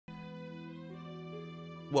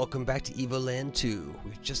Welcome back to EvolandII.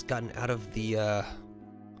 We've just gotten out of the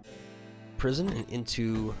prison and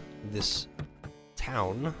into this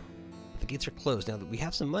town. The gates are closed now that we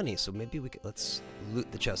have some money, so maybe we could let's loot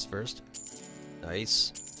the chest first.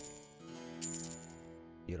 Nice.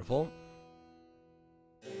 Beautiful.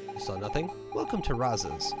 You saw nothing? Welcome to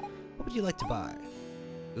Raza's. What would you like to buy?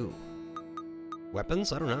 Ooh.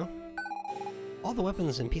 Weapons? I don't know. All the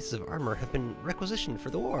weapons and pieces of armor have been requisitioned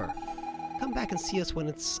for the war. Come back and see us when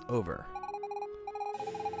it's over.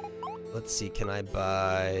 Let's see, can I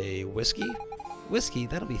buy whiskey? Whiskey,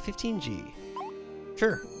 that'll be 15G.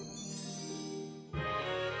 Sure.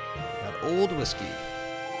 Got old whiskey.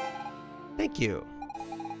 Thank you.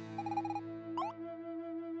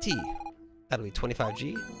 Tea, that'll be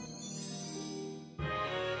 25G.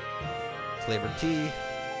 Flavored tea.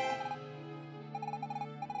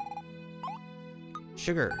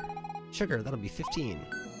 Sugar. Sugar, that'll be 15.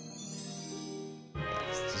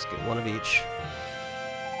 Let's just get one of each.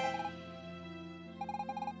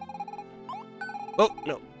 Oh,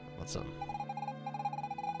 no. Want some.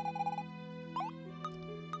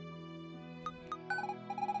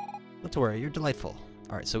 Not to worry, you're delightful.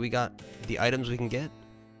 Alright, so we got the items we can get.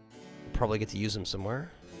 We'll probably get to use them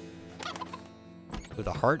somewhere. With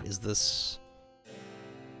a heart, is this...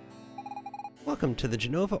 Welcome to the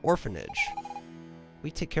Genova Orphanage. We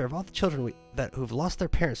take care of all the children who've lost their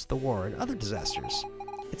parents to the war and other disasters.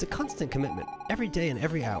 It's a constant commitment, every day and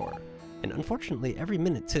every hour. And unfortunately, every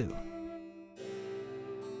minute, too.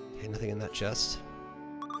 Okay, nothing in that chest.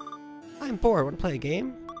 I'm bored. Want to play a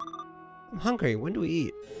game? I'm hungry. When do we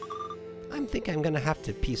eat? I'm thinking I'm gonna have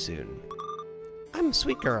to pee soon. I'm a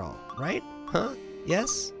sweet girl, right? Huh?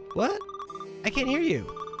 Yes? What? I can't hear you.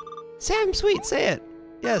 Say I'm sweet. Say it.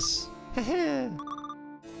 Yes. Heh.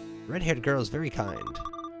 Red-haired girl is very kind.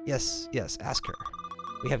 Yes, yes, ask her.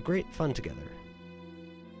 We have great fun together.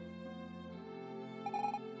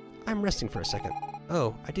 I'm resting for a second.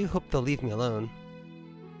 Oh, I do hope they'll leave me alone.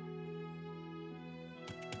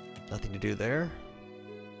 Nothing to do there.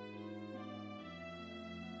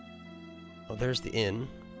 Oh, there's the inn.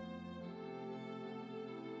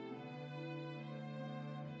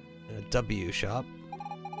 And a W shop.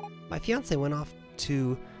 My fiancé went off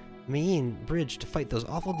to Maine Bridge to fight those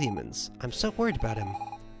awful demons. I'm so worried about him.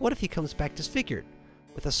 What if he comes back disfigured,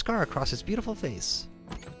 with a scar across his beautiful face?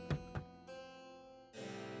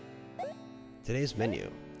 Today's menu.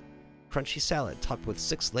 Crunchy salad topped with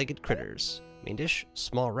 6-legged critters. Main dish,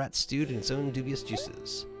 small rat stewed in its own dubious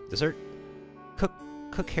juices. Dessert,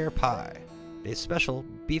 cook hair pie. Today's special,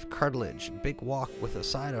 beef cartilage, big wok with a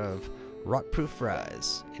side of rot-proof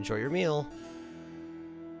fries. Enjoy your meal.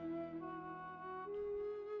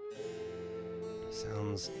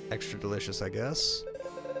 Sounds extra delicious, I guess.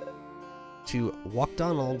 To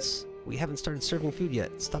Walkdonald's. We haven't started serving food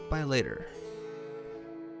yet. Stop by later.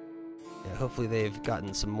 Yeah, hopefully they've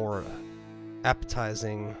gotten some more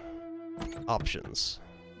appetizing options.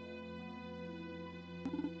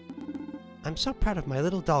 I'm so proud of my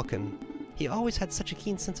little Dalkin. He always had such a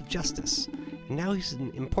keen sense of justice, and now he's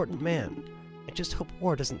an important man. I just hope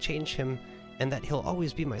war doesn't change him, and that he'll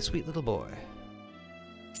always be my sweet little boy.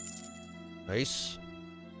 Nice.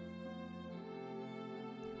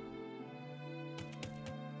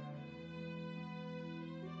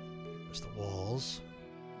 There's the walls.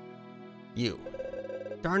 You.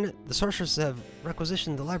 Darn it, the sorceresses have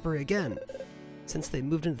requisitioned the library again. Since they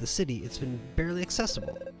moved into the city, it's been barely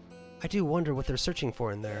accessible. I do wonder what they're searching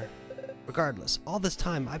for in there. Regardless, all this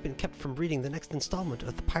time I've been kept from reading the next installment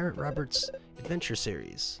of the Pirate Robert's Adventure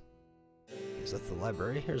series. Okay, so that's the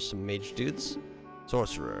library. Here's some mage dudes.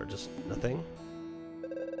 Sorcerer, just nothing.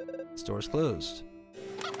 Store's closed.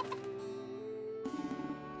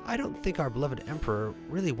 I don't think our beloved Emperor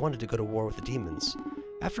really wanted to go to war with the demons.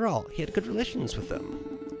 After all, he had good relations with them.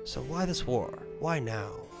 So why this war? Why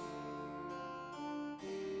now?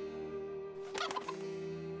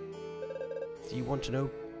 Do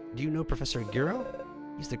you know Professor Giro?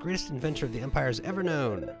 He's the greatest inventor the Empire's ever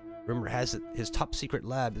known. Rumor has it his top secret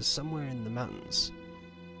lab is somewhere in the mountains.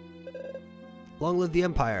 Long live the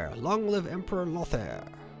Empire! Long live Emperor Lothair!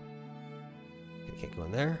 Okay, can't go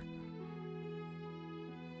in there.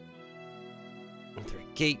 Another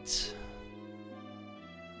gate.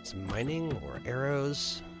 Some mining or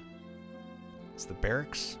arrows. It's the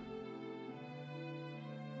barracks.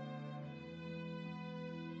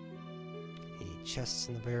 Any chests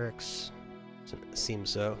in the barracks? It seems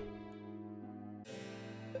so.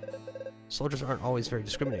 Soldiers aren't always very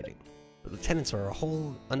discriminating, but lieutenants are a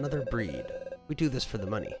whole another breed. We do this for the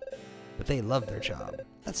money, but they love their job.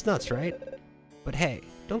 That's nuts, right? But hey,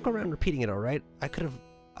 don't go around repeating it, alright? I could have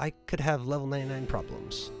I could have level 99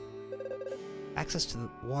 problems. Access to the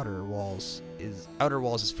outer walls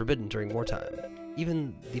is forbidden during wartime.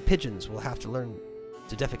 Even the pigeons will have to learn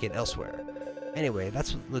to defecate elsewhere. Anyway,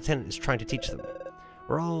 that's what the Lieutenant is trying to teach them.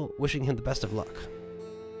 We're all wishing him the best of luck.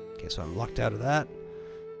 Okay, so I'm locked out of that.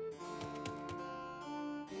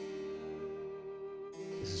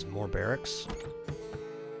 This is more barracks.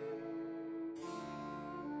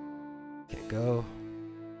 Can't go.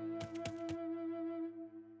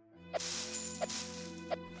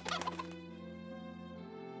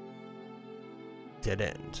 Dead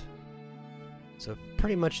end. So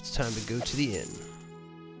pretty much it's time to go to the inn.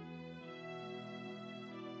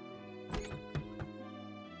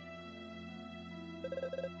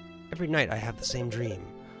 Every night I have the same dream.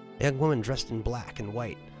 A young woman dressed in black and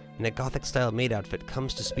white in a Gothic-style maid outfit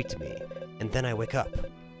comes to speak to me, and then I wake up.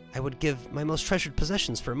 I would give my most treasured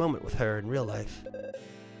possessions for a moment with her in real life.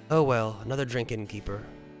 Oh well, another drink, innkeeper.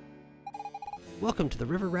 Welcome to the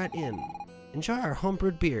River Rat Inn. Enjoy our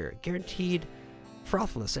homebrewed beer, guaranteed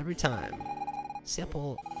frothless every time.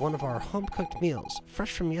 Sample one of our home-cooked meals,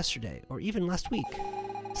 fresh from yesterday or even last week.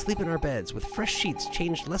 Sleep in our beds with fresh sheets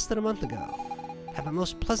changed less than a month ago. Have a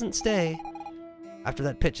most pleasant stay. After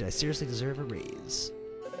that pitch, I seriously deserve a raise.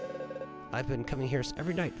 I've been coming here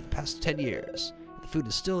every night for the past 10 years. The food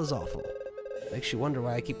is still as awful. Makes you wonder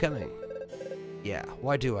why I keep coming. Yeah,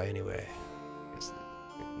 why do I anyway? Guess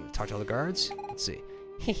talk to all the guards? Let's see.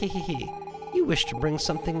 Hehehe. You wish to bring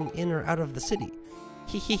something in or out of the city.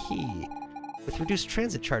 Hehehe. With reduced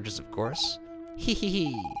transit charges, of course.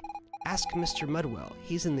 Hehehe. Ask Mr. Mudwell.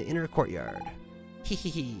 He's in the inner courtyard.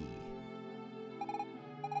 Hehehe.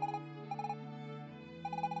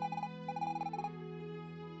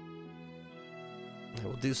 I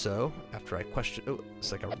will do so after I question. Oh,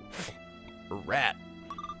 it's like a rat.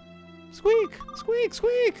 Squeak! Squeak!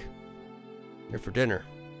 Squeak! Here for dinner.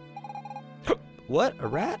 What? A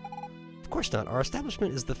rat? Of course not. Our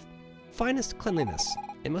establishment is the finest cleanliness.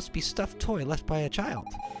 It must be a stuffed toy left by a child.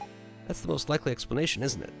 That's the most likely explanation,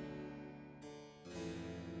 isn't it?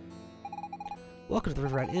 Welcome to the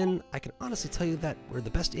River Rat Inn. I can honestly tell you that we're the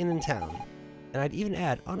best inn in town. And I'd even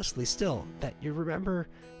add, honestly still, that you remember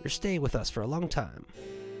your stay with us for a long time.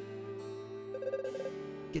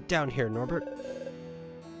 Get down here, Norbert.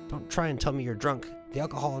 Don't try and tell me you're drunk. The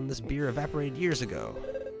alcohol in this beer evaporated years ago.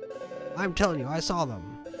 I'm telling you, I saw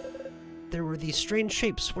them. There were these strange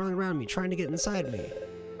shapes swirling around me, trying to get inside me,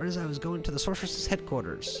 right as I was going to the sorceress's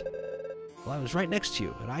headquarters. Well, I was right next to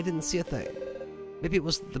you, and I didn't see a thing. Maybe it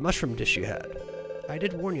was the mushroom dish you had. I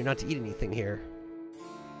did warn you not to eat anything here.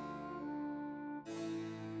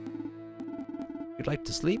 You'd like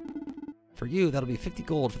to sleep? For you, that'll be 50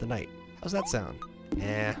 gold for the night. How's that sound?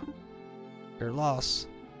 Eh. Your loss.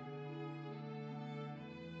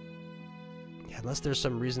 Yeah, unless there's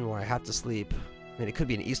some reason why I have to sleep. I mean, it could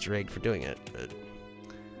be an Easter egg for doing it, but...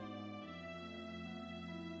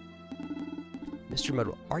 Mr.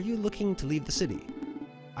 Mudwell, are you looking to leave the city?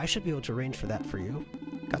 I should be able to arrange for that for you.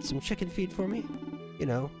 Got some chicken feed for me? You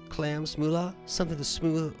know, clams, moolah, something to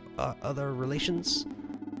smooth other relations?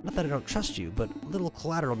 Not that I don't trust you, but a little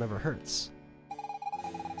collateral never hurts.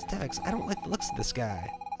 Stags, I don't like the looks of this guy.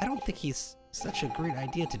 I don't think he's such a great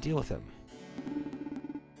idea to deal with him.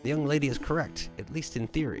 The young lady is correct, at least in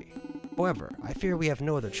theory. However, I fear we have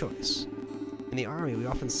no other choice. In the army, we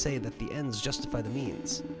often say that the ends justify the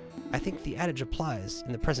means. I think the adage applies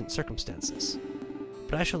in the present circumstances.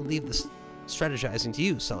 But I shall leave the strategizing to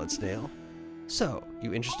you, Solid Snail. So,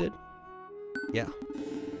 you interested? Yeah.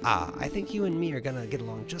 Ah, I think you and me are gonna get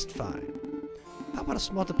along just fine. How about a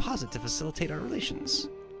small deposit to facilitate our relations?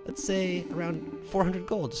 Let's say around 400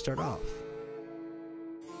 gold to start off.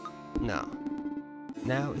 No.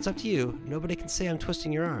 Now, it's up to you. Nobody can say I'm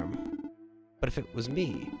twisting your arm. But if it was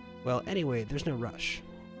me, well, anyway, there's no rush.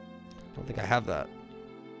 I don't think I have that.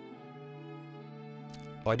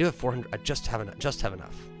 Oh, I do have 400. I just have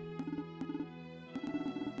enough.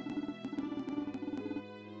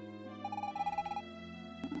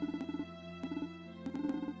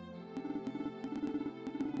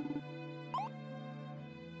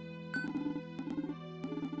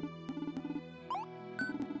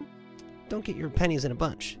 Don't get your pennies in a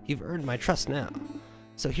bunch. You've earned my trust now.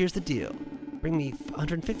 So here's the deal. Bring me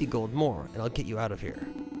 150 gold more, and I'll get you out of here.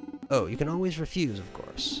 Oh, you can always refuse, of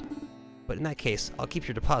course. But in that case, I'll keep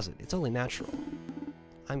your deposit. It's only natural.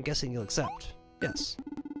 I'm guessing you'll accept. Yes.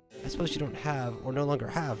 I suppose you don't have, or no longer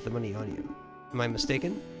have, the money on you. Am I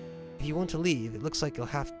mistaken? If you want to leave, it looks like you'll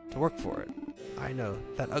have to work for it. I know,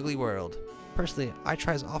 that ugly world. Personally, I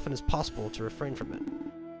try as often as possible to refrain from it.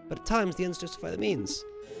 But at times, the ends justify the means.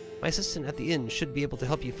 My assistant at the inn should be able to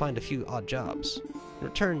help you find a few odd jobs. In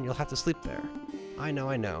return, you'll have to sleep there. I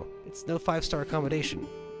know. It's no 5-star accommodation,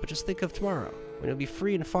 but just think of tomorrow, when you'll be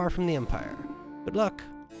free and far from the Empire. Good luck.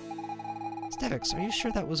 Stevix, are you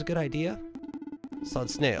sure that was a good idea? Solid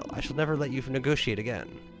Snail, I shall never let you negotiate again.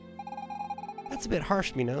 That's a bit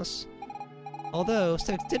harsh, Minos. Although,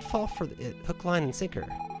 Stevix did fall for it hook, line, and sinker.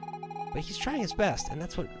 But he's trying his best, and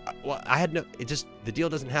that's what... Well, the deal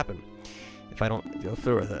doesn't happen if I don't go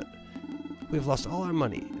through with it. We've lost all our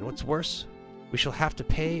money, and what's worse, we shall have to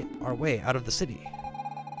pay our way out of the city.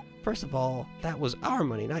 First of all, that was our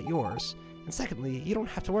money, not yours. And secondly, you don't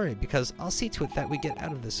have to worry, because I'll see to it that we get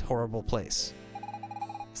out of this horrible place.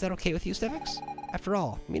 Is that okay with you, Stevix? After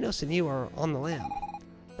all, Minos and you are on the lam.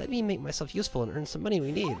 Let me make myself useful and earn some money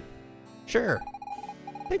we need. Sure.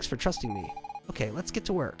 Thanks for trusting me. Okay, let's get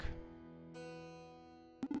to work.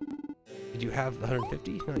 Did you have the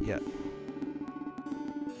 150? Not yet.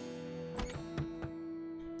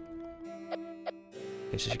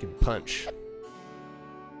 Okay, so you can punch.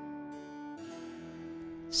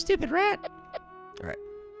 Stupid rat! Alright.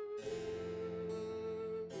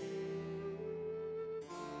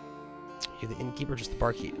 You the innkeeper, just the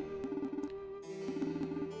barkeep?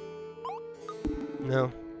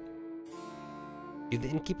 No. You the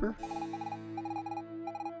innkeeper?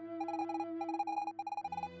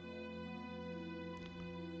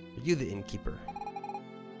 Are you the innkeeper?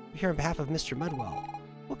 I'm here on behalf of Mr. Mudwell.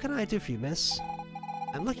 What can I do for you, miss?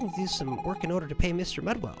 I'm looking to do some work in order to pay Mr.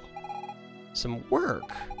 Mudwell. Some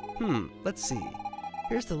work? Let's see.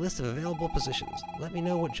 Here's the list of available positions. Let me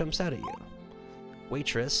know what jumps out at you.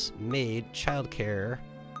 Waitress, maid, childcare.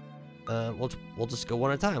 We'll just go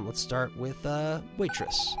one at a time. Let's start with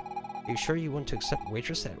waitress. Are you sure you want to accept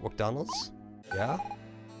waitress at McDonald's? Yeah?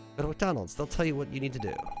 Go to McDonald's. They'll tell you what you need to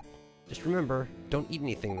do. Just remember, don't eat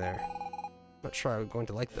anything there. I'm not sure I'm going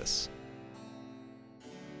to like this.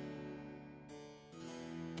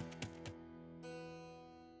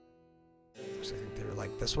 So I think they were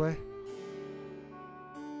like this way.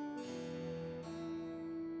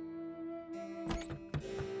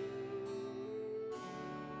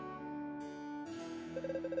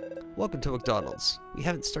 Welcome to McDonald's. We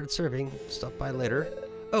haven't started serving. Stop by later.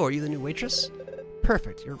 Oh, are you the new waitress?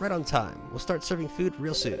 Perfect. You're right on time. We'll start serving food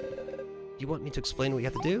real soon. Do you want me to explain what you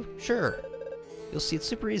have to do? Sure. You'll see it's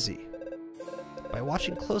super easy. By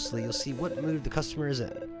watching closely, you'll see what mood the customer is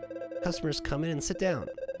in. Customers come in and sit down.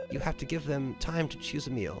 You have to give them time to choose a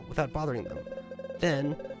meal without bothering them.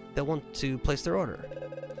 Then, they'll want to place their order.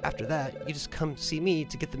 After that, you just come see me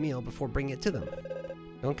to get the meal before bringing it to them.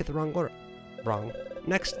 Don't get the wrong order. Wrong.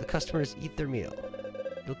 Next, the customers eat their meal.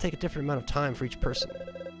 It'll take a different amount of time for each person.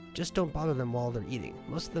 Just don't bother them while they're eating.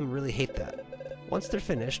 Most of them really hate that. Once they're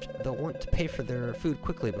finished, they'll want to pay for their food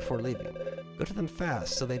quickly before leaving. Go to them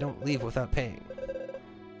fast so they don't leave without paying.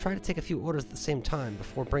 Try to take a few orders at the same time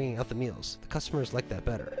before bringing out the meals. The customers like that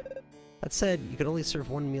better. That said, you can only serve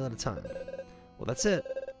one meal at a time. Well, that's it.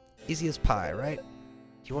 Easy as pie, right? Do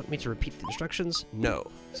you want me to repeat the instructions? No.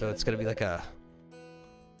 So it's gonna be like a...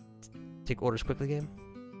 take orders quickly game?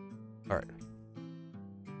 Alright.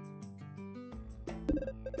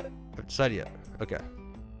 Haven't decided yet. Okay.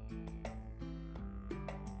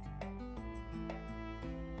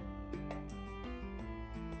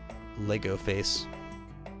 Lego face.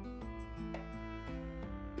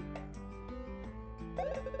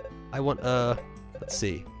 I want let's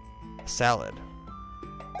see, a salad.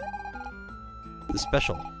 The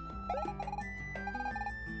special.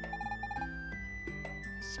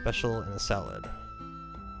 Special and a salad.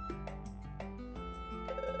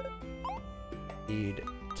 Need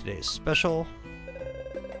today's special.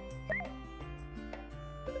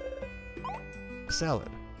 Salad.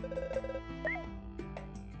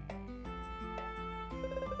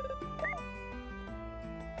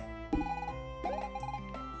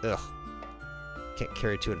 Ugh. Can't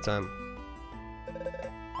carry two at a time.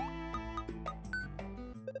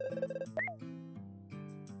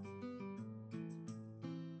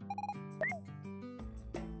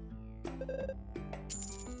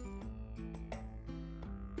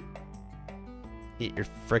 Eat your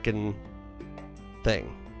frickin'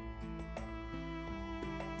 thing.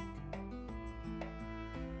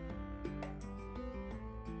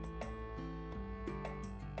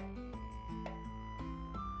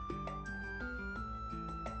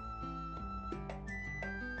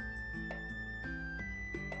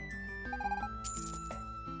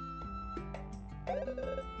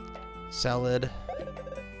 Salad.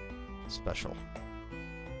 Special.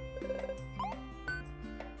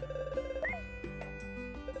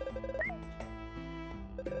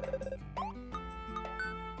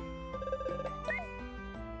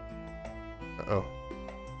 Uh-oh.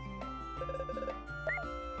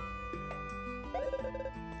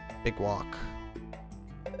 Big walk.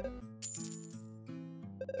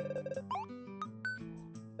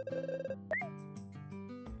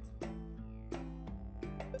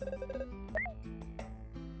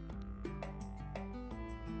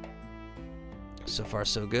 So far,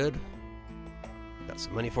 so good. Got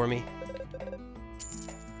some money for me.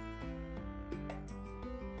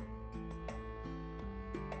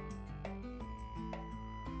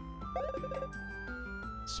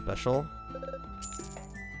 Special.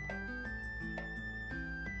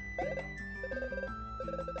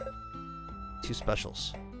 Two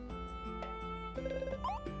specials.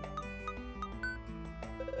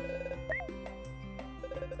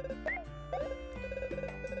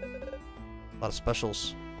 A lot of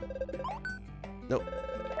specials. Nope.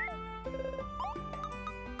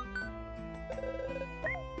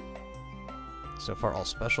 So far, all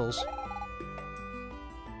specials.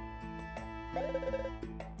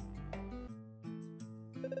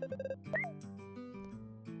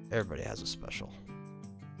 Everybody has a special.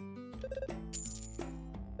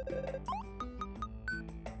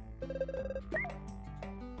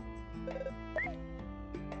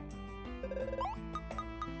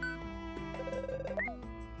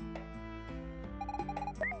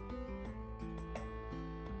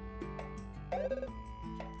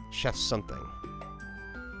 Chef something.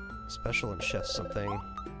 Special and chef something.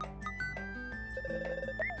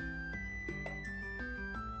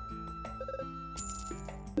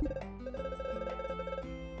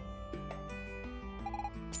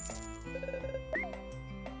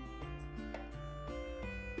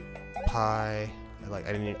 Pie.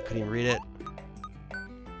 I couldn't even read it.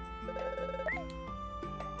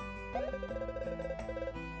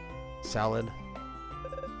 Salad.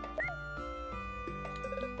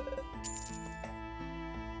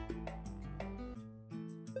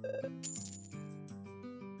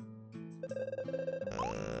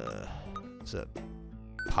 Is it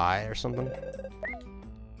pie or something?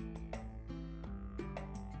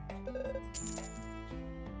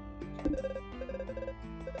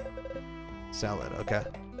 Salad, okay.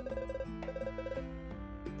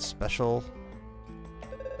 Special.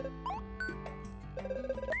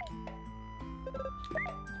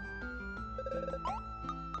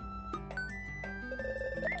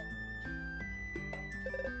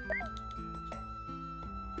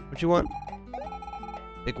 What you want?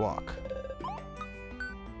 Big walk.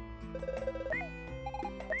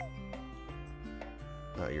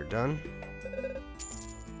 Oh, you're done.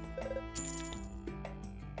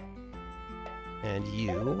 And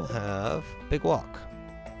you will have big walk.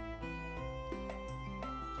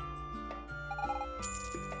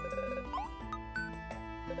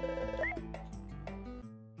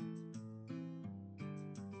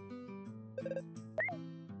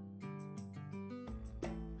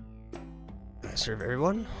 I serve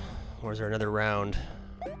everyone? Or is there another round?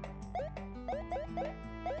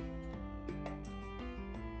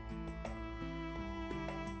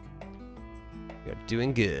 You're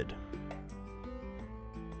doing good.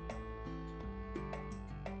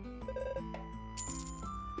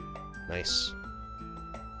 Nice.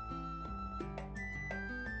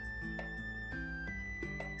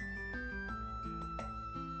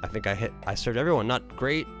 I think I served everyone. Not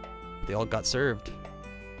great, but they all got served.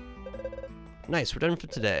 Nice, we're done for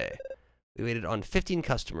today. We waited on 15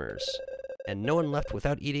 customers, and no one left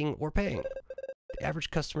without eating or paying. The average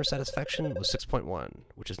customer satisfaction was 6.1,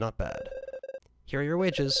 which is not bad. Here are your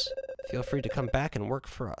wages. Feel free to come back and work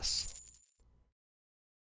for us.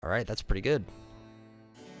 Alright, that's pretty good.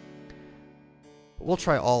 We'll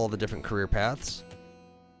try all the different career paths.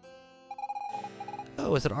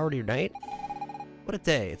 Oh, is it already night? What a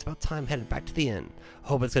day. It's about time headed back to the inn.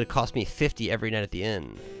 Oh, but it's going to cost me 50 every night at the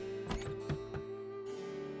inn.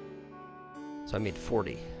 So I made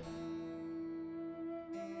 40.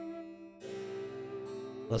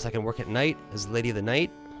 Unless I can work at night as Lady of the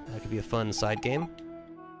Night. That could be a fun side game.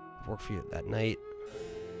 I'll work for you that night.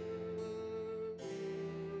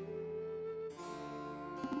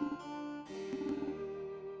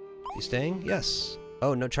 You staying? Yes.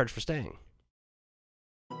 Oh, no charge for staying.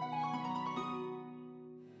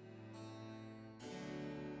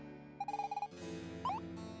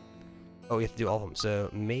 Oh, we have to do all of them. So,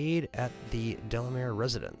 maid at the Delamere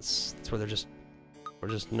residence. That's where they're just... Or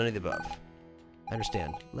just none of the above. I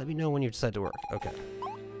understand. Let me know when you decide to work. Okay.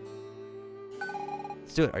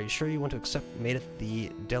 Let's do it. Are you sure you want to accept maid at the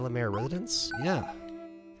Delamere residence? Yeah.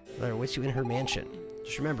 Let her wait you in her mansion.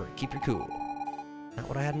 Just remember, keep your cool. Not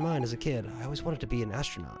what I had in mind as a kid. I always wanted to be an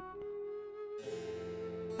astronaut.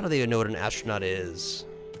 How do they even know what an astronaut is?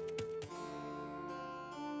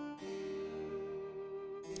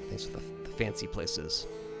 Thanks for the fancy places.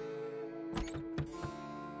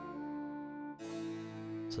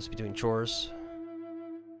 Supposed to be doing chores.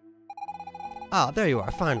 Ah, there you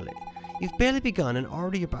are, finally. You've barely begun and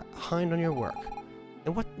already you're behind on your work.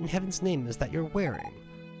 And what in heaven's name is that you're wearing?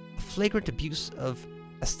 A flagrant abuse of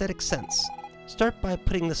aesthetic sense. Start by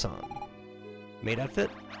putting this on. Maid outfit?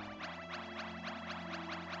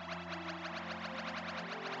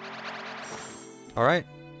 Alright.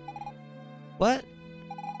 What?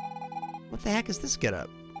 What the heck is this getup?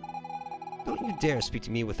 Don't you dare speak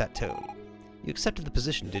to me with that tone. You accepted the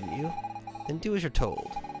position, didn't you? Then do as you're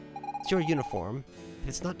told. It's your uniform. If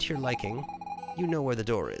it's not to your liking, you know where the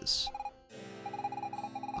door is.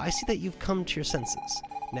 I see that you've come to your senses.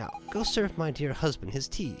 Now, go serve my dear husband his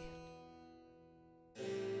tea.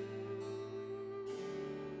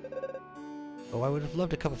 Oh, I would have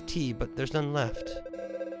loved a cup of tea, but there's none left.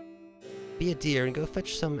 Be a dear and go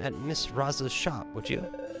fetch some at Miss Raza's shop, would you?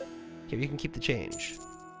 Here, you can keep the change.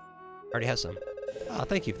 Already has some. Ah,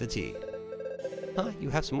 thank you for the tea. Huh, you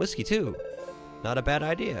have some whiskey too. Not a bad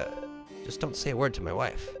idea. Just don't say a word to my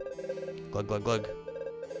wife. Glug, glug, glug.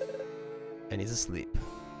 And he's asleep.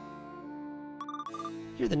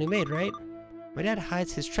 You're the new maid, right? My dad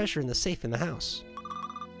hides his treasure in the safe in the house.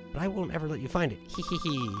 But I won't ever let you find it. Hee hee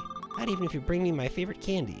hee. Not even if you bring me my favorite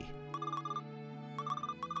candy.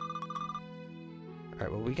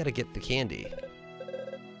 Alright, well, we gotta get the candy.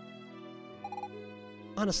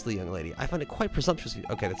 Honestly, young lady, I find it quite presumptuous of you.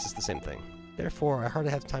 Okay, that's just the same thing. Therefore, I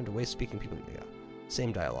hardly have time to waste speaking to people. Yeah,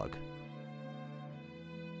 same dialogue.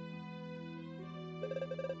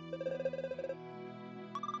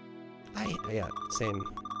 Yeah, same.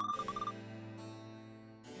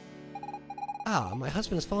 Ah, my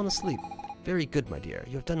husband has fallen asleep. Very good, my dear.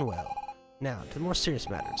 You have done well. Now, to the more serious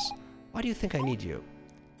matters. Why do you think I need you?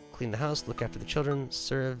 Clean the house, look after the children,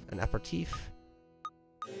 serve an aperitif.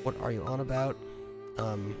 What are you on about?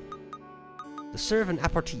 To serve an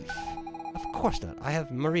aperitif. Of course not. I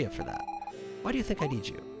have Maria for that. Why do you think I need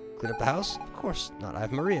you? Clean up the house? Of course not. I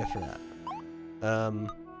have Maria for that.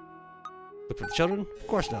 Look for the children? Of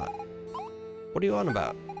course not. What are you on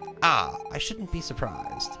about? Ah, I shouldn't be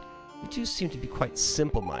surprised. You two seem to be quite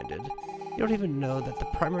simple-minded. You don't even know that the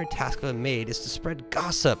primary task of a maid is to spread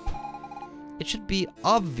gossip. It should be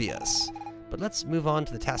obvious. But let's move on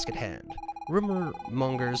to the task at hand. Rumor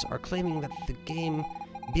mongers are claiming that the game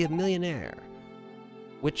Be a Millionaire,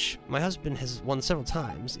 which my husband has won several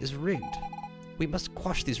times, is rigged. We must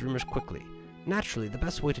quash these rumors quickly. Naturally, the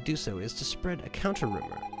best way to do so is to spread a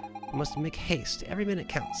counter-rumor. We must make haste. Every minute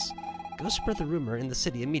counts. Go spread the rumor in the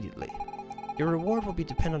city immediately. Your reward will be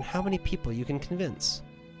depend on how many people you can convince.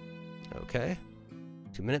 Okay.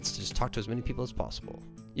 2 minutes to just talk to as many people as possible.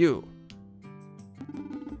 You!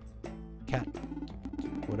 Cat.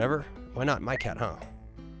 Whatever. Why not? My cat, huh?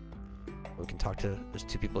 We can talk to... There's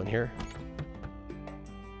 2 people in here.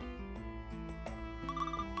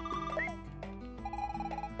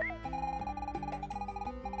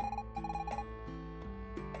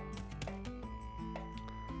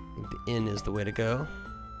 I think the inn is the way to go.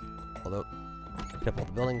 Although, hit up all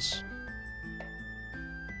the buildings.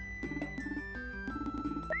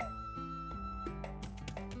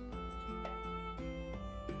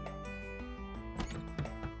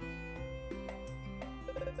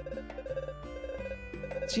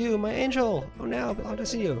 It's you, my angel! Oh, now I belong to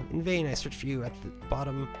see you. In vain I searched for you at the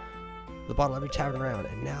bottom of the bottle of every tavern around,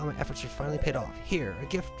 and now my efforts are finally paid off. Here, a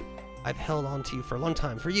gift I've held on to you for a long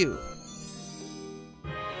time, for you.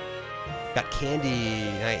 Got candy.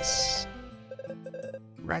 Nice.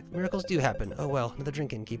 Miracles do happen. Oh well, another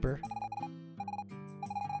drink, innkeeper.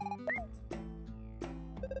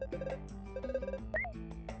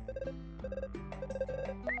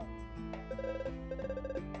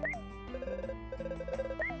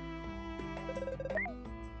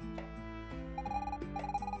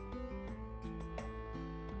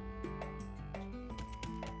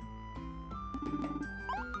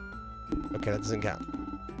 Okay, that doesn't count.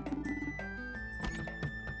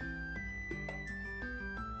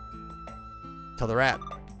 Tell the rat.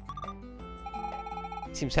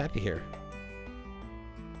 Seems happy here.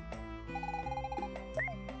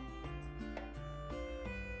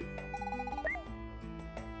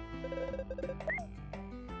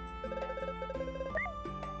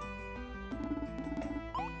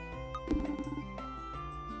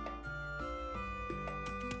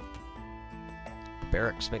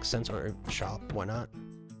 Barracks makes sense, or shop, why not?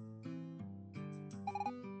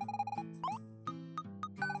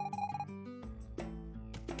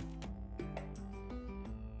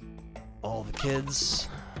 All the kids.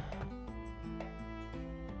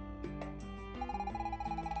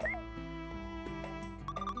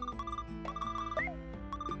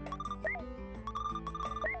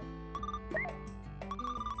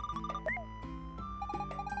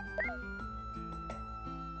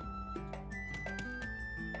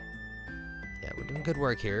 good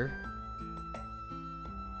work here.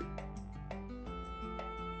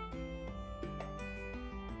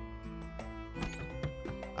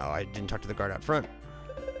 Oh, I didn't talk to the guard out front.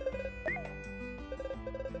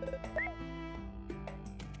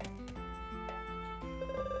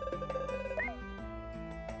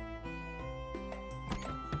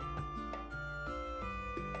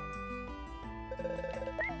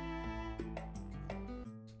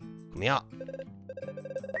 Come here.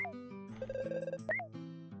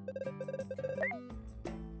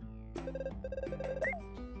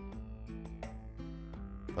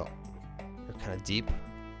 Oh, you're kind of deep.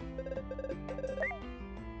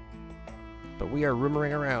 But we are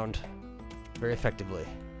rumoring around very effectively.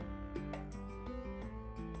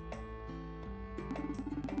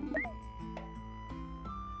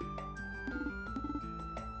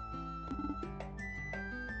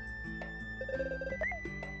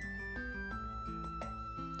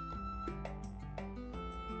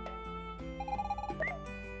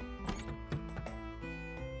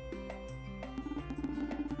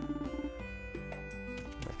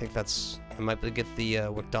 I think that's... I might be able to get the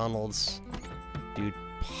McDonald's dude,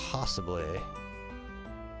 possibly.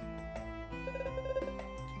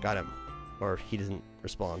 Got him. Or he doesn't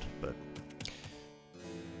respond, but...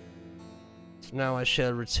 So now I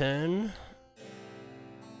shall return.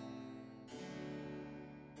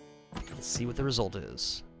 Let's see what the result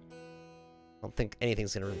is. I don't think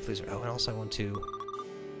anything's gonna really please her. Oh, and also I want to...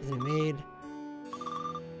 Isn't it made?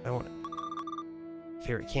 I want...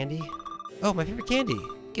 Favorite candy? Oh, my favorite candy!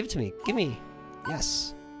 Give it to me! Give me!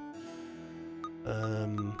 Yes!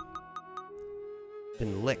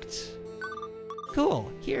 Been licked. Cool!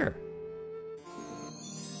 Here!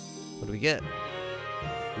 What do we get?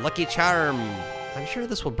 Lucky Charm! I'm sure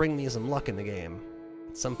this will bring me some luck in the game.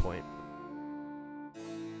 At some point.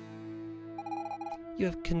 You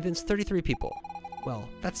have convinced 33 people. Well,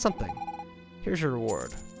 that's something. Here's your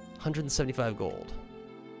reward. 175 gold.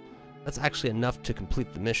 That's actually enough to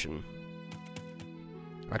complete the mission.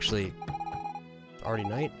 Actually, already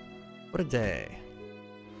night? What a day.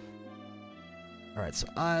 Alright, so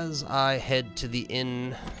as I head to the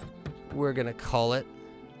inn, we're gonna call it.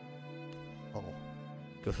 I'll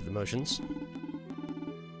go through the motions.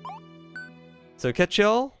 So catch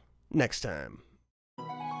y'all next time.